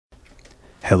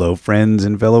Hello, friends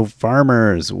and fellow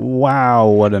farmers. Wow,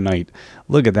 what a night.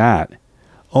 Look at that.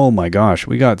 Oh my gosh,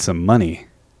 we got some money.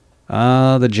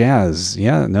 The jazz.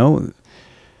 Yeah, no.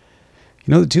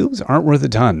 The tulips aren't worth a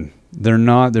ton.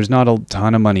 There's not a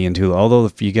ton of money in tulips, although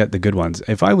if you get the good ones.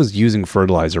 If I was using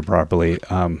fertilizer properly,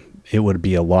 it would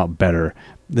be a lot better.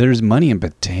 There's money in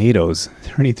potatoes.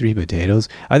 33 potatoes.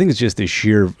 I think it's just the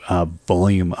sheer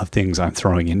volume of things I'm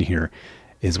throwing in here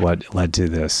is what led to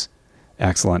this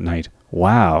excellent night.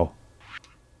 Wow.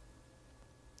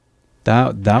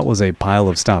 That was a pile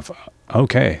of stuff.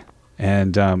 Okay.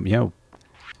 And,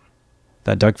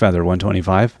 that duck feather,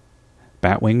 125.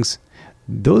 Bat wings.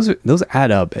 Those add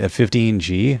up at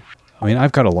 15G. I mean,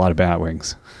 I've got a lot of bat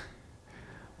wings.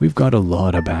 We've got a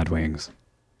lot of bat wings.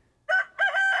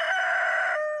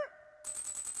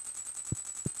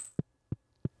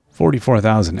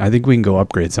 $44,000. I think we can go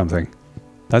upgrade something.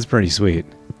 That's pretty sweet.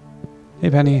 Hey,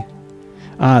 Penny.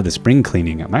 Ah, the spring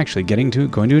cleaning. I'm actually going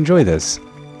to enjoy this.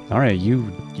 All right,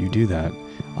 you do that.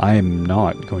 I am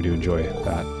not going to enjoy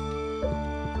that.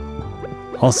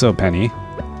 Also, Penny,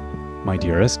 my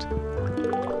dearest,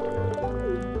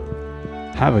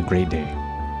 have a great day.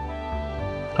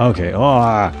 Okay.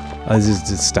 Oh, this is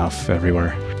just stuff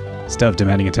everywhere. Stuff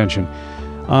demanding attention.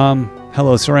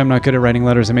 Hello. Sorry, I'm not good at writing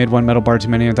letters. I made one metal bar too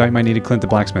many. I thought you might need a Clint the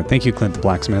blacksmith. Thank you, Clint the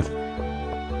blacksmith.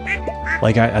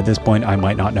 Like, at this point, I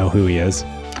might not know who he is.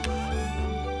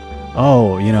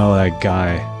 Oh, that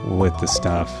guy with the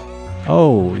stuff.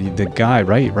 Oh, the guy,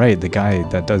 right. The guy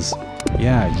that does...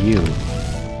 Yeah, you.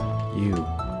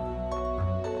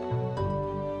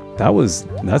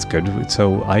 That's good.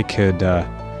 So I could,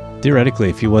 theoretically,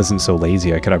 if he wasn't so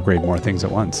lazy, I could upgrade more things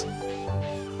at once.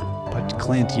 But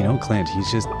Clint, Clint,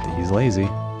 he's lazy.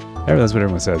 That's what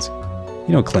everyone says.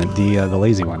 Clint, the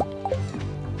lazy one.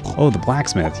 Oh, the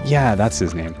blacksmith. Yeah, that's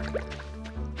his name.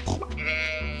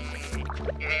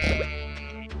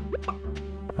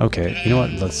 Okay, you know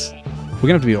what? We're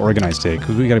gonna have to be organized today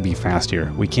because we gotta be fast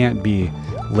here. We can't be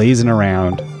lazing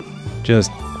around,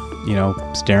 just,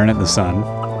 staring at the sun.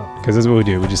 Because that's what we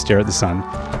do. We just stare at the sun.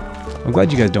 I'm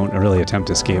glad you guys don't really attempt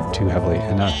to escape too heavily,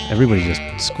 and not everybody just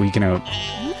squeaking out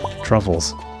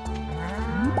truffles.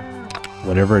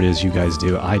 Whatever it is you guys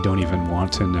do, I don't even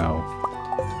want to know.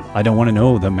 I don't want to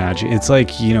know the magic. It's like,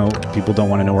 people don't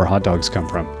want to know where hot dogs come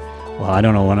from. Well, I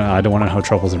don't want to know how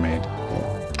truffles are made.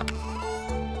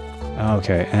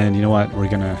 Okay, and you know what? We're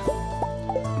gonna...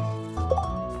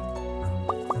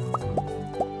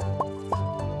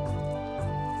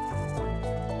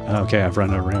 Okay, I've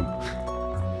run out of room.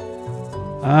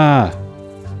 Ah!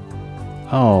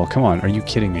 Oh, come on. Are you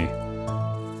kidding me?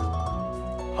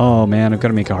 Oh, man, I've got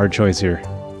to make a hard choice here.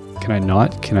 Can I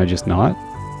not? Can I just not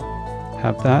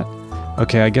have that?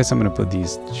 Okay, I guess I'm going to put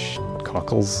these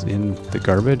cockles in the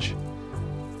garbage.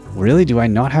 Really? Do I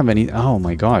not have any? Oh,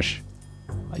 my gosh.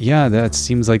 Yeah, that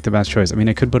seems like the best choice. I mean,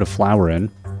 I could put a flower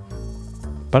in.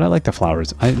 But I like the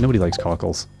flowers. Nobody likes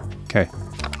cockles. Okay.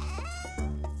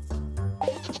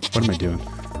 What am I doing?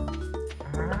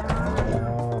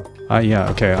 Yeah,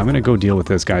 okay. I'm going to go deal with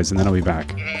this, guys, and then I'll be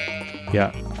back.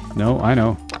 Yeah. No, I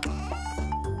know.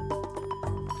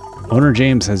 Owner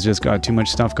James has just got too much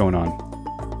stuff going on.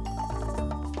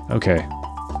 Okay.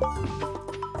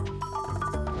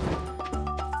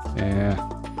 Yeah.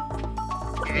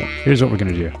 Here's what we're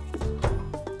going to do.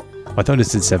 I thought it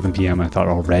said 7 p.m. I thought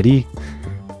already?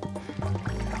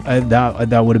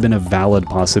 That would have been a valid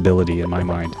possibility in my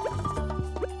mind.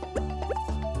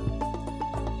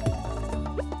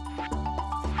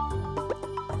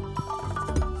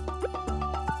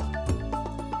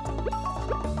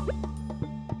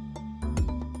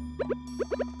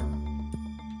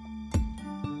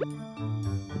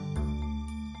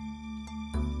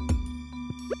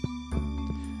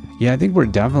 Yeah, I think we're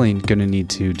definitely going to need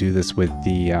to do this with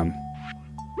the...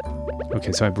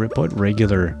 Okay, so I put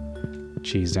regular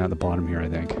cheese down at the bottom here, I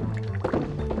think.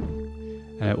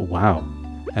 Wow.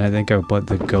 And I think I put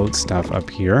the goat stuff up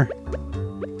here.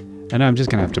 And I'm just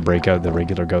going to have to break out the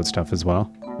regular goat stuff as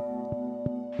well.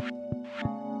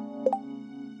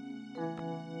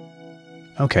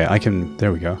 Okay, I can...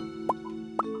 There we go.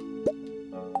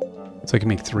 So I can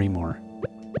make 3 more.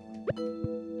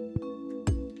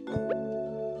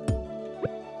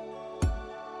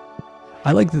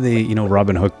 I like that they,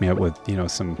 Robin hooked me up with,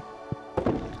 some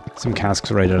casks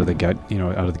right out of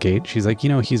the gate. She's like,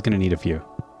 he's going to need a few.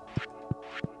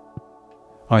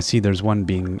 Oh, I see there's one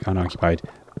being unoccupied.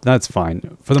 That's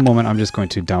fine. For the moment, I'm just going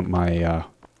to dump my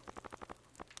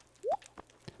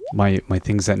my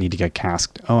things that need to get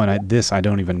casked. Oh, and I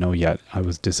don't even know yet. I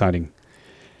was deciding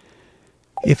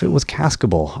if it was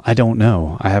caskable. I don't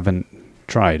know. I haven't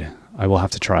tried. I will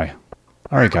have to try.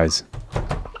 Alright, guys.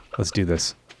 Let's do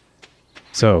this.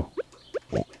 So,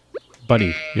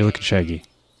 buddy, you're looking shaggy.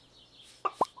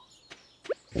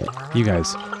 You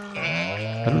guys.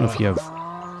 I don't know if you have...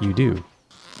 You do.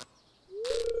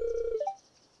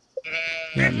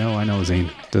 Yeah, no, I know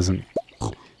Zane doesn't...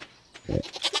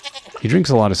 He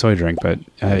drinks a lot of soy drink, but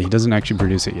he doesn't actually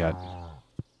produce it yet.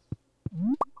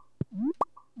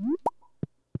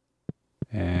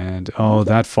 And, oh,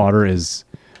 that fodder is...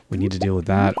 We need to deal with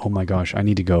that. Oh my gosh, I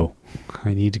need to go.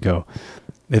 I need to go.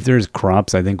 If there's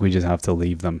crops, I think we just have to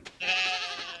leave them.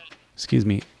 Excuse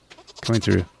me. Coming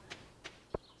through.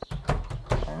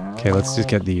 Okay, let's just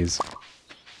get these.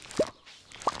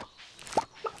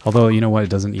 Although, you know what? It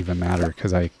doesn't even matter,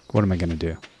 because what am I going to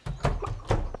do?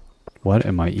 What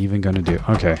am I even going to do?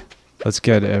 Okay, let's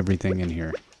get everything in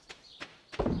here.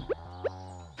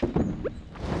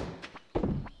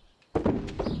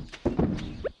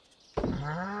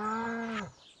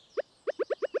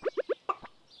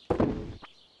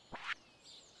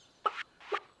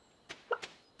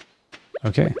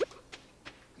 Okay,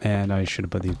 and I should have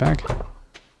put these back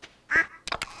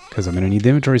because I'm going to need the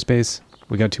inventory space.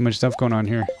 We got too much stuff going on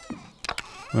here.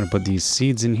 I'm going to put these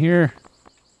seeds in here.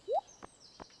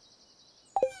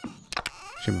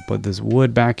 Should put this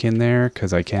wood back in there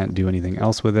because I can't do anything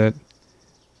else with it.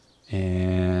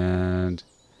 And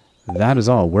that is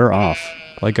all. We're off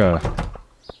like a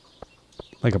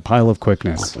pile of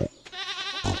quickness.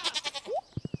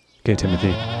 Okay,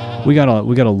 Timothy, we got a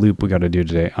loop we got to do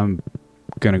today. I'm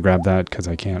gonna grab that because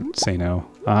I can't say no.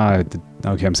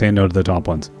 Okay, I'm saying no to the top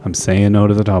ones. I'm saying no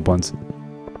to the top ones.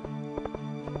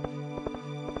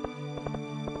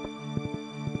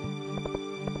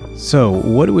 So,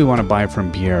 what do we want to buy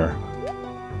from Pierre?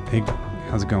 Hey,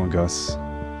 how's it going, Gus?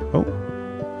 Oh,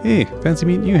 hey, fancy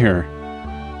meeting you here.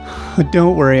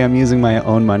 Don't worry, I'm using my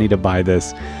own money to buy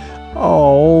this.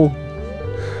 Oh,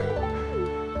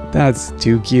 that's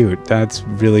too cute. That's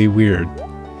really weird.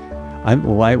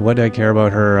 What do I care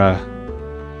about her?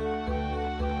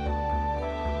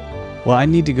 Well, I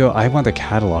need to go. I want the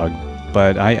catalog,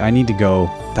 but I need to go.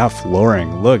 That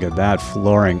flooring. Look at that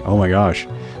flooring. Oh my gosh.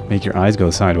 Make your eyes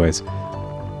go sideways.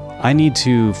 I need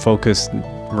to focus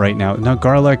right now. Now,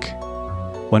 garlic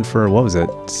went for, what was it?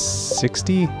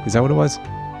 60? Is that what it was?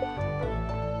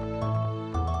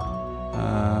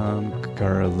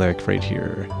 Garlic right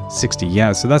here. 60.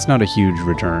 Yeah, so that's not a huge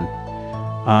return.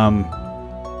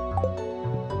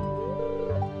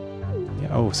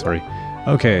 Oh, sorry.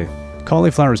 Okay,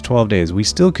 cauliflower is 12 days. We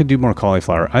still could do more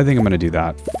cauliflower. I think I'm going to do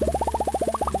that.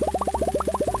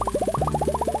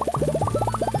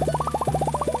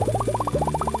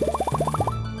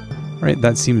 All right,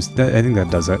 that seems... I think that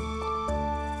does it.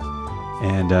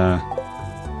 And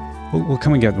we'll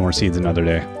come and get more seeds another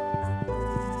day.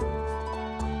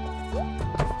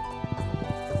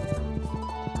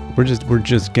 We're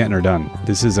just getting her done.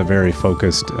 This is a very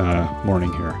focused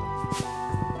morning here.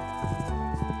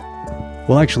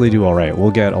 We'll actually do all right.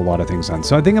 We'll get a lot of things done.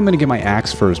 So I think I'm going to get my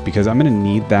axe first because I'm going to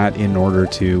need that in order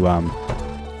to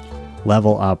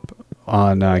level up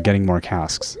on getting more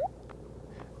casks.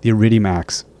 The Iridium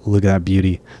axe. Look at that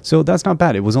beauty. So that's not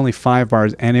bad. It was only 5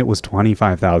 bars and it was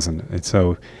 25,000. And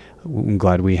so I'm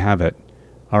glad we have it.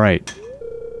 All right.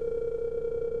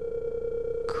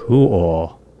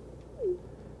 Cool.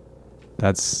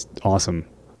 That's awesome.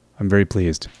 I'm very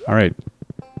pleased. All right.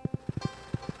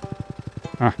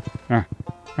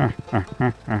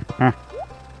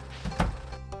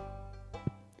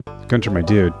 Gunter, my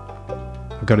dude.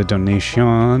 I've got a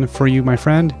donation for you, my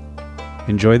friend.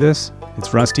 Enjoy this.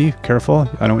 It's rusty. Careful.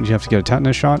 I don't want you to have to get a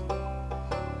tetanus shot.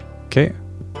 Okay.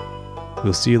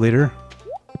 We'll see you later.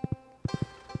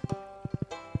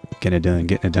 Getting it done,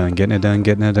 getting it done, getting it done,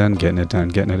 getting it done, getting it done,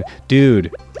 getting it done.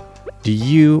 Dude, do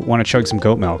you want to chug some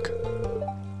goat milk?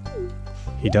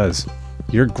 He does.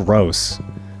 You're gross.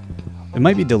 It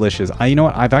might be delicious. You know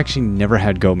what? I've actually never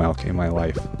had goat milk in my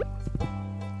life.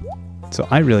 So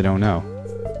I really don't know.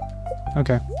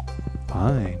 Okay.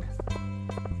 Fine.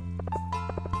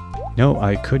 No,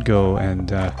 I could go and...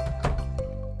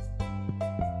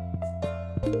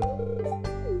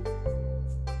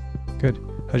 Good.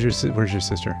 Where's your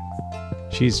sister?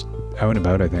 She's out and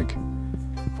about, I think.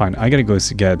 Fine. I gotta go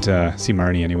see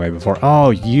Marnie anyway before... Oh,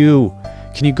 you!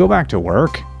 Can you go back to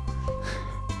work?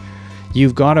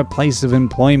 You've got a place of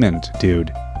employment,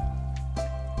 dude.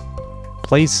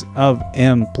 Place of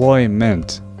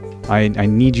employment. I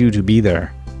need you to be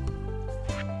there.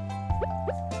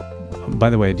 By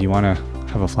the way, do you want to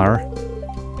have a flower?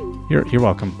 You're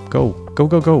welcome. Go. Go,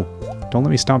 go, go. Don't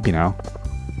let me stop you now.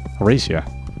 I'll race you.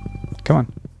 Come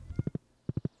on.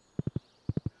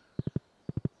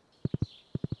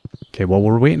 Okay, well,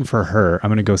 we're waiting for her. I'm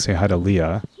going to go say hi to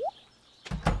Leah.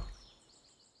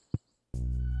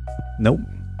 Nope.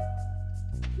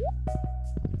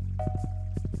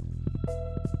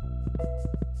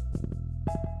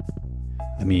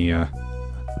 Let me,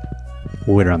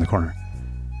 we'll wait around the corner.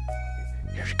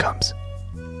 Here she comes.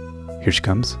 Here she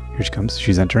comes. Here she comes.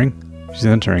 She's entering. She's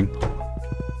entering.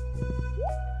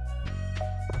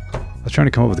 I was trying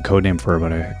to come up with a code name for her,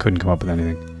 but I couldn't come up with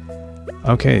anything.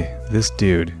 Okay, this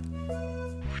dude.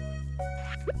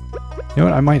 You know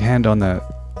what? I might hand on the...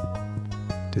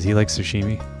 Does he like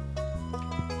sashimi?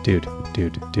 Dude,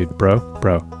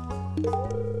 bro.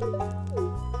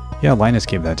 Yeah, Linus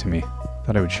gave that to me.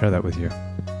 Thought I would share that with you.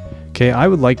 Okay, I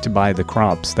would like to buy the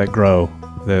crops that grow.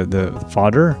 The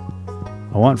fodder.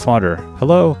 I want fodder.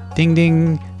 Hello? Ding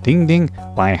ding. Ding ding.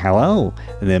 Why, hello.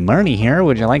 The Marnie here.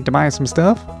 Would you like to buy some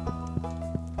stuff?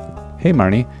 Hey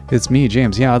Marnie, it's me,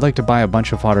 James. Yeah, I'd like to buy a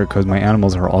bunch of fodder because my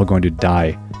animals are all going to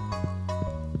die.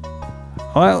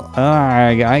 Well,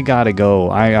 I gotta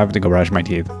go. I have to go brush my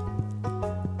teeth.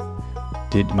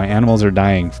 My animals are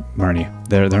dying, Marnie.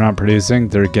 They're not producing.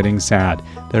 They're getting sad.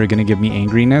 They're gonna give me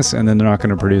angriness, and then they're not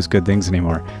gonna produce good things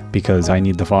anymore because I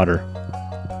need the fodder.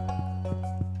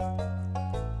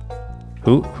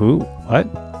 Who?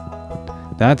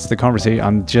 What? That's the conversation.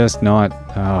 I'm just not.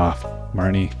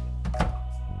 Marnie.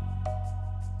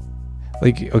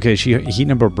 Like, okay, she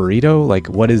heating up a burrito? Like,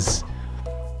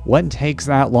 what takes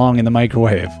that long in the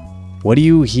microwave? What are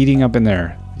you heating up in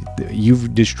there?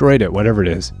 You've destroyed it, whatever it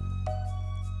is.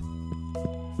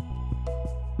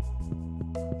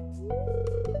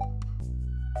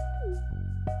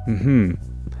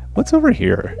 What's over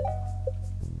here?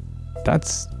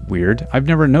 That's weird. I've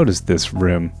never noticed this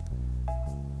room.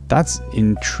 That's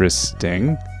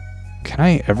interesting. Can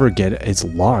I ever get it? It's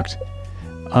locked.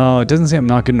 It doesn't say I'm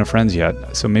not good enough friends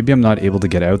yet, so maybe I'm not able to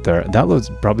get out there.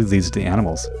 That probably leads to the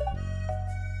animals.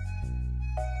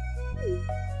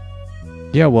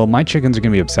 Yeah, well, my chickens are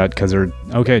going to be upset because they're...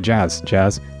 Okay, Jazz.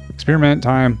 Experiment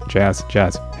time. Jazz.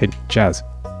 Hey, Jazz.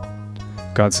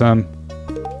 Got some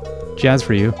Jazz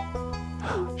for you.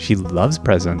 She loves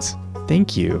presents.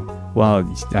 Thank you. Well,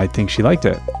 I think she liked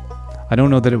it. I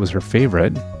don't know that it was her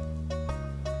favorite,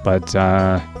 but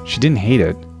she didn't hate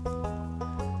it.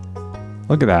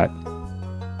 Look at that.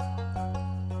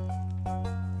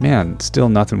 Man, still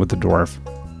nothing with the dwarf.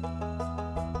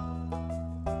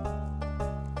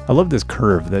 I love this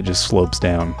curve that just slopes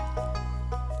down.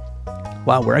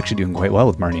 Wow, we're actually doing quite well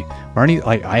with Marnie. Marnie,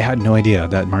 I had no idea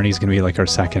that Marnie's going to be like our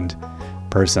second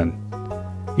person.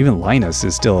 Even Linus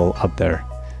is still up there.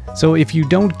 So if you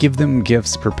don't give them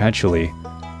gifts perpetually,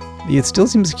 it still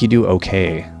seems like you do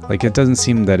okay. Like, it doesn't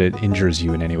seem that it injures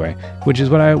you in any way, which is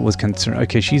what I was concerned.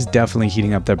 Okay, she's definitely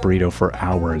heating up that burrito for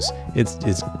hours. It's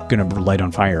going to light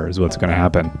on fire is what's going to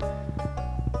happen.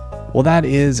 Well, that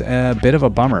is a bit of a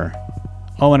bummer.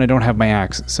 Oh, and I don't have my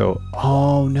axe, so...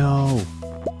 Oh, no.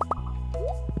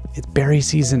 It's berry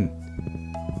season.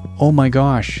 Oh my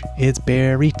gosh, it's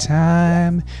berry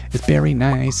time. It's very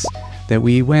nice that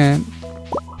we went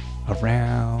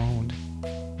around.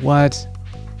 What?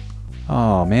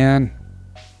 Oh, man.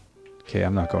 Okay,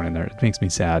 I'm not going in there. It makes me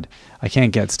sad. I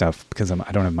can't get stuff because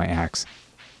I don't have my axe.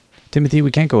 Timothy,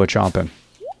 we can't go a-chopping.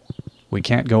 We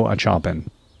can't go a-chopping.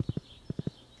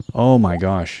 Oh my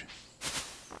gosh.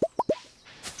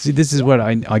 See, this is what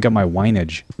I got my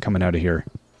wineage coming out of here.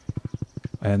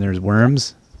 And there's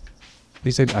worms. At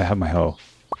least I have my hoe.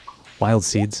 Wild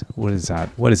seeds. What is that?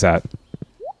 What is that?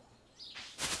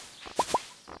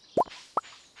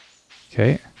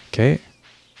 Okay.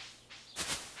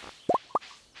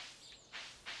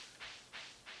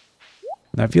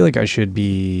 Now I feel like I should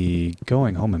be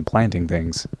going home and planting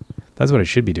things. That's what I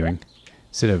should be doing.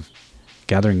 Instead of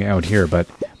gathering out here. But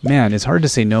man, it's hard to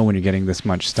say no when you're getting this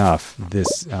much stuff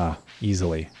this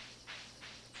easily.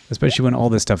 Especially when all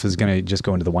this stuff is going to just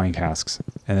go into the wine casks.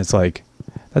 And it's like,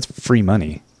 that's free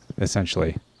money,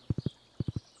 essentially.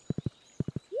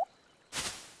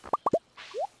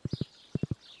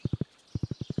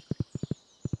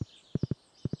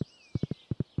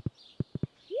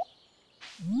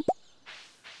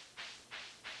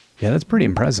 Yeah, that's pretty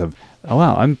impressive. Oh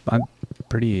wow, I'm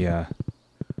pretty I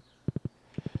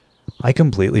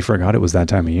completely forgot it was that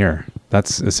time of year.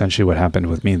 That's essentially what happened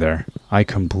with me there. I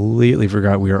completely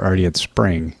forgot we were already at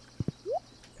spring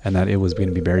and that it was going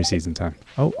to be berry season time.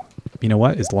 Oh, you know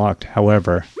what? It's locked.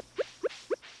 However,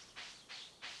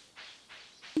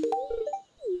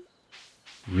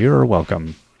 you're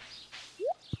welcome.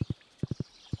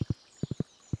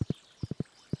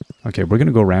 Okay, we're going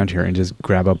to go around here and just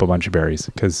grab up a bunch of berries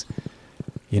because,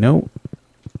 you know,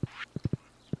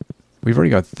 we've already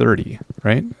got 30.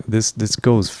 right? This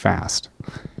goes fast.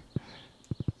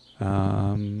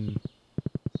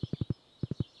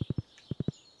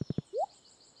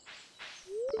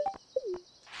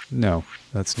 No,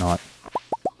 that's not.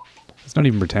 Let's not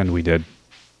even pretend we did.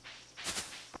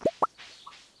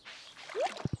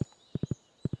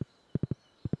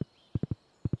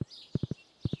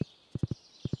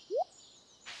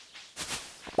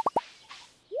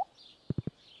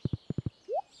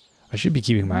 I should be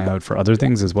keeping my eye out for other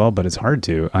things as well, but it's hard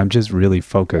to. I'm just really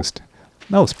focused.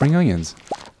 No, spring onions.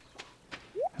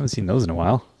 Haven't seen those in a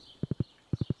while.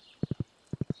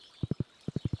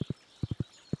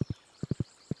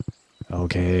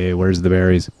 Okay, where's the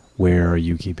berries? Where are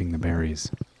you keeping the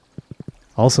berries?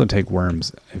 Also take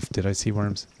worms. Did I see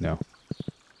worms? No.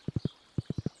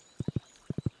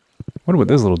 Wonder what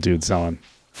this little dude's selling.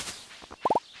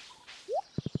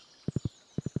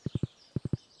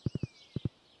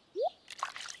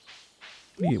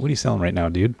 What are you selling right now,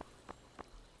 dude?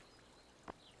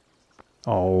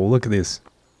 Oh, look at this.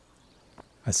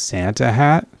 A Santa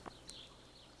hat?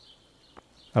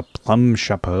 A plum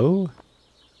chapeau?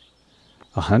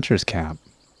 A hunter's cap?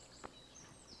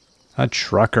 A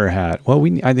trucker hat. Well,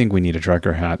 I think we need a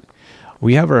trucker hat.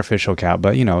 We have our official cap,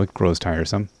 but you know, it grows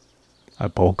tiresome. A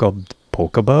polka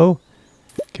bow?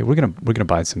 Okay, we're gonna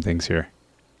buy some things here.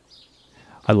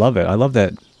 I love it. I love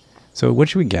that. So what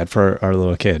should we get for our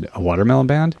little kid? A watermelon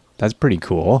band? That's pretty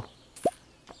cool.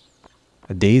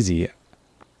 A daisy.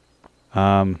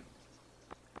 A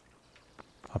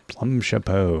plum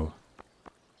chapeau.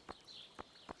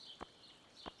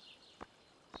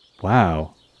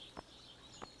 Wow.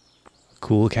 A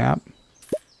cool cap.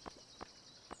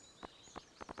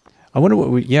 I wonder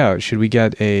what we... Yeah, should we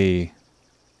get a...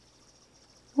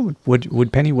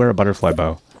 Would Penny wear a butterfly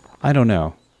bow? I don't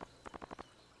know.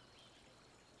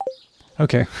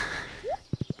 Okay.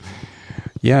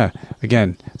 Yeah,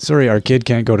 again, sorry our kid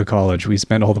can't go to college. We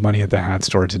spent all the money at the hat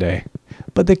store today.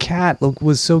 But the cat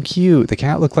was so cute. The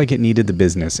cat looked like it needed the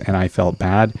business, and I felt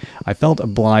bad. I felt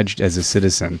obliged as a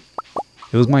citizen.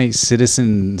 It was my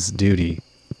citizen's duty.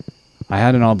 I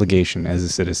had an obligation as a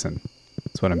citizen.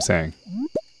 That's what I'm saying.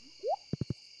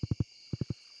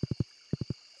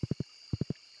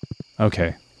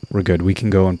 Okay, we're good. We can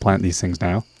go and plant these things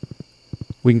now.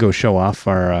 We can go show off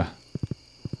our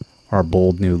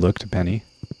bold new look to Penny.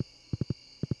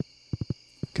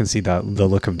 Can see the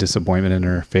look of disappointment in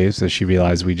her face as she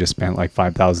realized we just spent like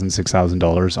 $5,000,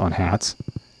 $6,000 on hats.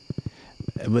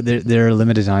 But they're a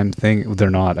limited time thing.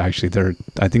 They're not actually.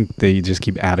 I think they just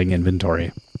keep adding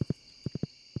inventory.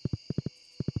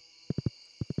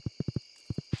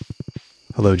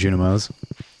 Hello, Junimos.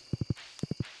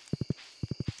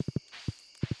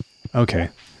 Okay,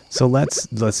 so let's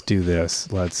do this.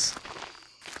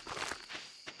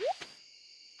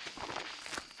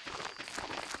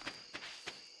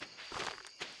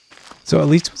 So at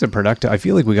least it was a productive. I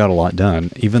feel like we got a lot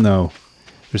done, even though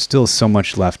there's still so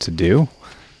much left to do.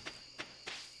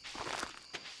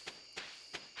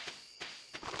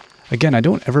 Again, I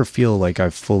don't ever feel like I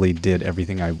fully did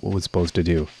everything I was supposed to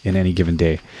do in any given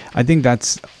day. I think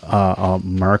that's a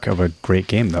mark of a great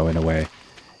game, though, in a way,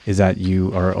 is that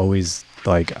you are always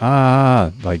like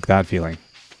that feeling.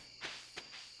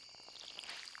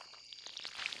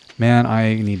 Man,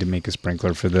 I need to make a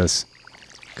sprinkler for this.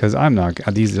 Because I'm not...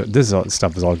 This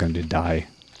stuff is all going to die.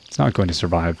 It's not going to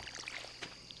survive.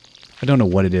 I don't know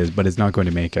what it is, but it's not going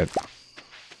to make it.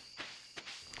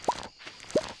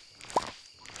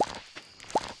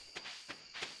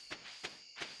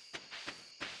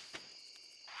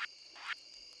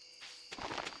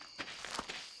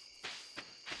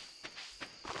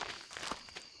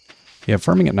 Yeah,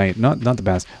 farming at night, not the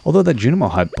best. Although that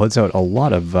Junimo hut puts out a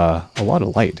lot of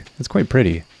light. It's quite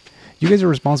pretty. You guys are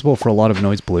responsible for a lot of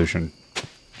noise pollution,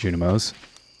 Junimos.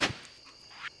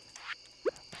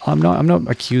 I'm not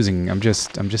accusing. I'm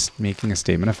just making a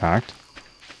statement of fact.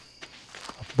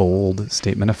 A bold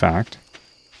statement of fact.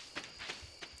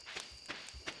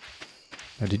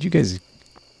 Now, did you guys?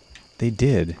 They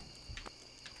did.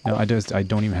 No, I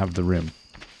don't even have the room.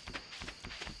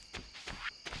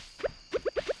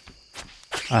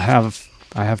 I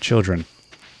have children.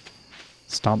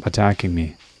 Stop attacking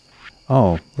me.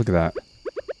 Oh, look at that.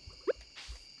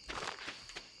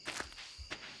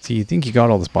 See, you think you got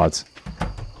all the spots.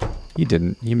 You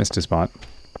didn't. You missed a spot.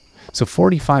 So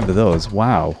 45 of those.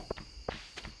 Wow.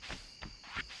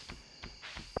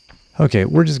 Okay,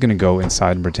 we're just going to go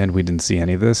inside and pretend we didn't see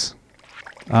any of this.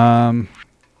 Now,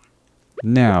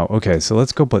 okay, so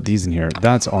let's go put these in here.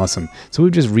 That's awesome. So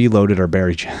we've just reloaded our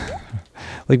berry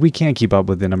like, we can't keep up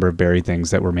with the number of berry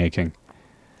things that we're making.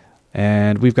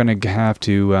 And we've got to have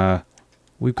to...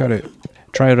 we've got to...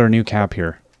 try out our new cap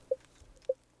here.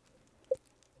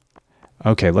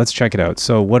 Okay, let's check it out.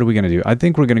 So what are we going to do? I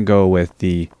think we're going to go with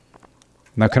the...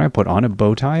 Now, can I put on a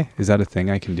bow tie? Is that a thing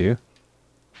I can do?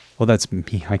 Well, that's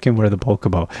me. I can wear the polka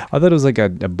bow. I thought it was like a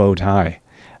bow tie.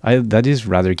 That is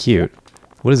rather cute.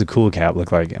 What does a cool cap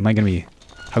look like? Am I going to be...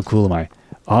 How cool am I?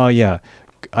 Oh, yeah.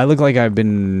 I look like I've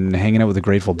been hanging out with the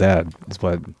Grateful Dead. That's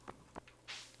what...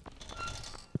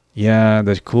 Yeah,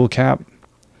 the cool cap.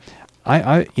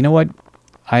 You know what?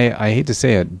 I hate to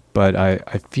say it, but I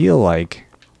feel like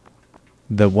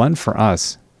the one for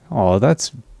us... Oh,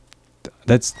 that's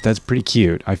pretty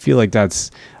cute. I feel like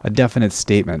that's a definite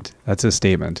statement. That's a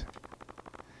statement.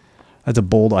 That's a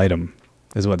bold item,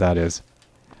 is what that is.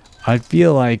 I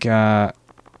feel like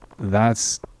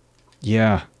that's...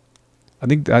 Yeah. I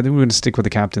think we're going to stick with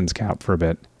the captain's cap for a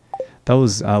bit. That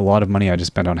was a lot of money I just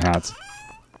spent on hats.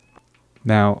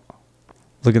 Now,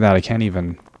 look at that. I can't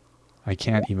even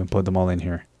put them all in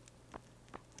here.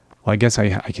 Well, I guess I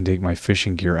can take my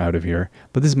fishing gear out of here.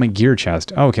 But this is my gear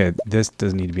chest. Oh, okay, this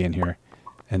doesn't need to be in here.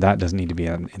 And that doesn't need to be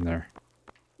in there.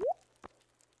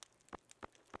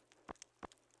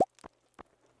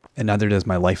 And neither does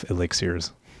my life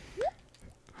elixirs.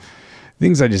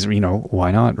 Things I just,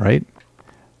 why not, right?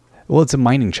 Well, it's a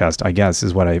mining chest, I guess,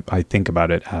 is what I think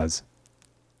about it as.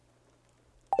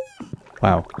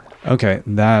 Wow. Okay,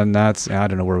 that's... I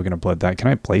don't know where we're going to put that. Can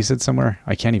I place it somewhere?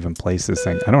 I can't even place this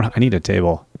thing. I need a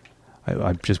table.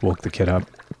 I just woke the kid up.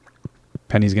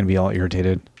 Penny's going to be all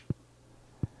irritated.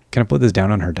 Can I put this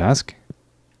down on her desk?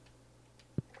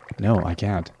 No, I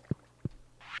can't.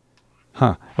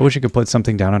 Huh. I wish I could put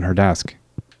something down on her desk.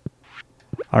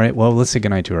 Alright, well, let's say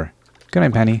goodnight to her. Good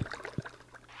night, Penny.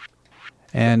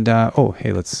 And, oh,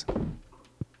 hey, let's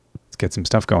get some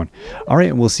stuff going.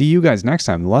 Alright, we'll see you guys next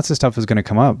time. Lots of stuff is going to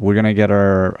come up. We're going to get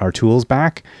our tools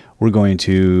back. We're going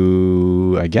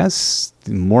to, I guess,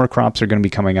 more crops are going to be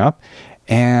coming up.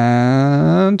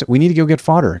 And we need to go get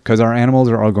fodder because our animals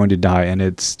are all going to die and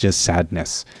it's just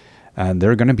sadness. And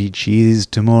they're going to be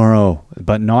cheesed tomorrow,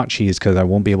 but not cheese because I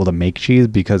won't be able to make cheese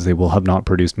because they will have not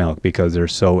produced milk because they're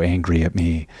so angry at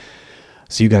me.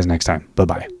 See you guys next time.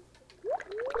 Bye-bye.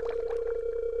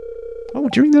 Oh,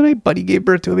 during the night, Buddy gave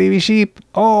birth to a baby sheep.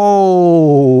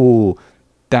 Oh,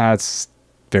 that's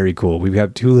very cool. We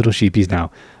have 2 little sheepies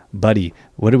now. Buddy,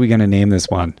 what are we going to name this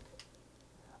one?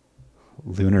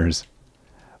 Lunars.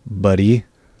 Buddy.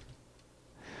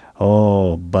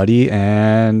 Oh, Buddy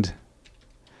and...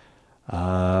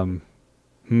 I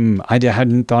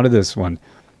hadn't thought of this one.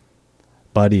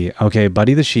 Buddy. Okay,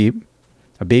 Buddy the sheep.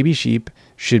 A baby sheep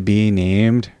should be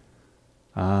named...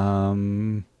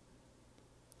 Oh,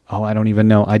 I don't even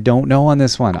know. I don't know on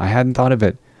this one. I hadn't thought of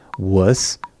it.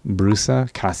 Wuss,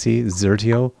 Brusa, Cassie,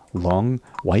 Zertio, Long,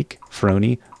 Wyke,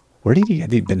 Frony. Where did he get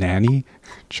the Banani?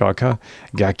 Chaka,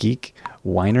 Gakik,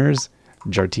 Winers,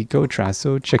 Jartico,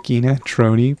 Trasso, Chakina,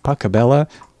 Trony, Pacabella,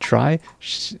 Try,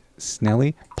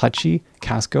 Snelly, Pucci,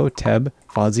 Casco, Teb,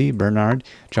 Fozzie, Bernard,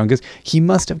 Jungus. He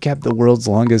must have kept the world's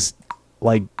longest,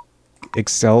 like,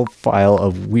 Excel file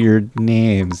of weird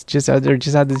names. Just had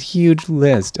this huge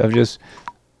list of just...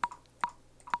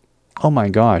 Oh my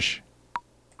gosh.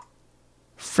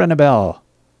 Frenabelle.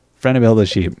 Frenabelle the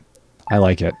sheep. I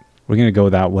like it. We're going to go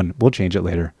with that one. We'll change it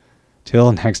later.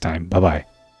 Till next time. Bye-bye.